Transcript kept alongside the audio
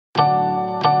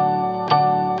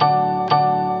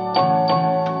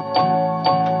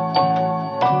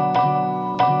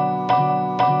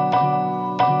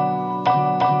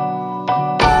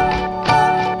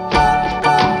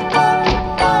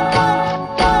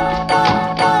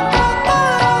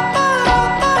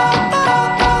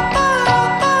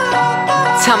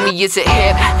is it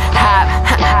hip hop?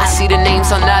 I see the names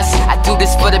on us. I do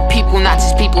this for the people, not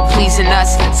just people pleasing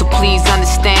us. So please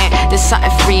understand, there's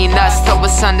something freeing us. Throw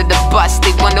us under the bus,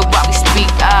 they wonder why we speak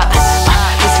up.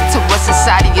 Listen to what's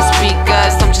inside of your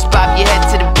speakers. Don't just bob your head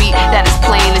to the beat that is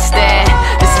playing instead.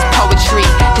 This is poetry,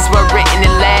 this word written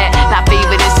in lead. Not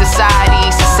favored in society,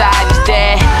 society's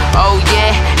dead. Oh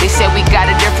yeah, they said we got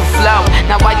a different flow.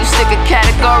 Now why you stick a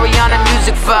category on a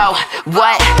music flow?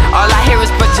 What? All I hear is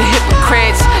bunch of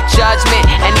hypocrites, judgment,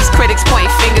 and these critics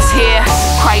pointing fingers here.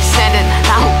 Christ-centered,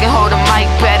 now who can hold a mic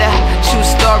better? True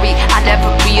story, I never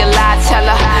be a lie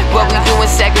teller. What we doing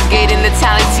segregating the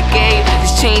talent you gave.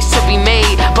 There's change to be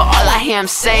made, but all I hear him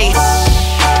say,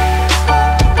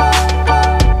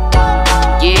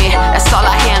 yeah, that's all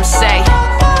I hear him say.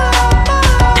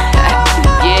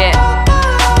 Yeah,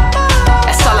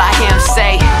 that's all I hear him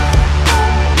say.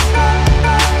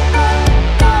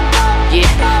 Yeah,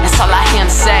 that's all I hear him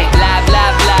say. Blah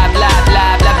blah blah blah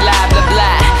blah blah blah blah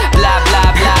blah blah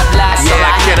blah blah blah.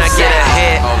 Yeah, can I get a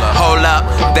hit? Hold up,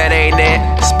 that ain't it.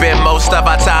 Spend most of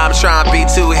our time trying to be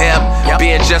too hip,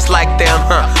 being just like them,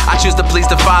 I choose to please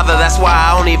the Father, that's why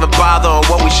I don't even bother on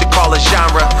what we should call a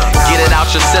genre. Get it out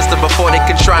your system before they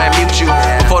can try and mute you.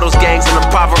 Before those gangs and the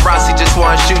paparazzi just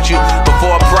wanna shoot you.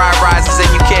 Before pride rises and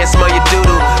you can't smell your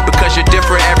doo-doo. Because you're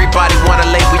different, everybody wanna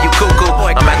label you cuckoo.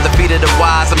 I'm at the feet of the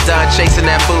wise, I'm done chasing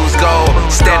that fool's gold.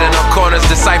 Standing on corners,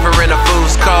 deciphering a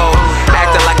fool's code.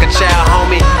 Acting like a child,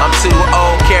 homie, I'm too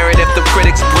old. Caring if the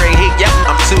critics bring heat, yep,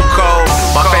 I'm too cold.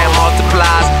 My fam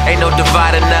multiplies, ain't no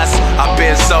dividing us. I've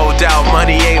been sold out,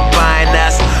 money ain't buying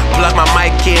us. Plug my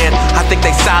mic in, I think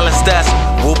they silenced us.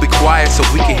 We'll be quiet so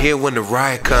we can hear when the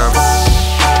riot comes.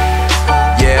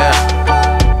 Yeah,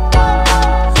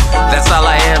 that's all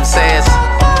I am saying.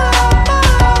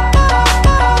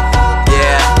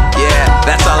 Yeah, yeah,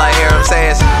 that's all I hear him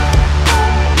saying.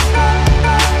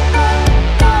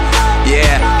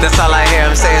 Yeah, that's all I hear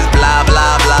him say is blah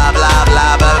blah blah blah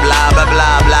blah blah blah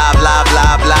blah blah blah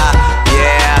blah blah.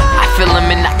 Yeah, I feel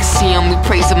him and I can see him. We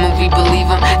praise him and we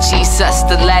believe him. Jesus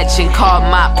the legend, called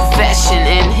my profession.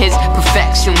 In his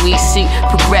perfection we seek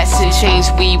progression.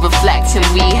 Change we reflect and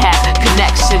we have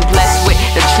connection. Blessed with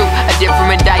the truth, a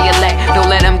different dialect. Don't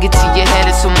let him get to your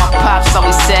head, it's what my pops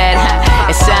always said.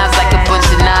 It sounds like a bunch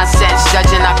of nonsense,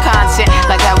 judging our content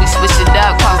like how we switch it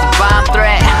up, cause the bomb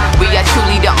threat. We are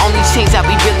truly the only change that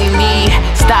we really need.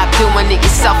 Stop doing it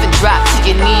yourself and drop to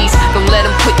your knees. Don't let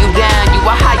them put you down, you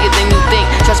are higher than you think.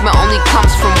 Judgment only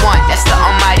comes from one, that's the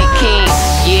Almighty King.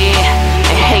 Yeah,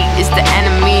 and hate is the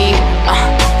enemy,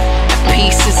 and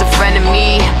peace is a friend of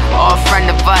me, or a friend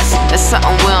of us. That's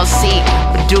something we don't see,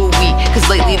 but do we? Cause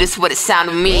lately this what it sound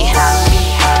to me.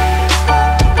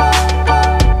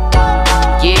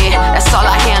 Yeah, that's all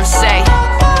I hear him say.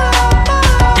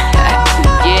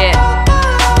 Yeah,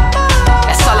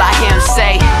 that's all I hear him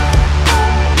say.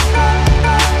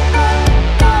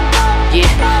 Yeah,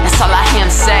 that's all I hear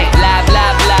him say. Blah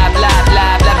blah blah blah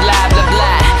blah blah blah blah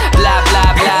blah blah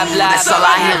blah blah blah. That's all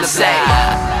I hear him say.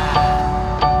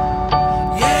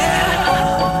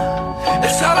 Yeah,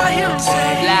 that's all I hear him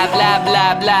say. Blah blah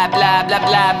blah blah blah blah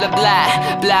blah blah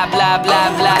blah blah blah blah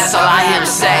blah. That's all I hear him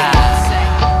say.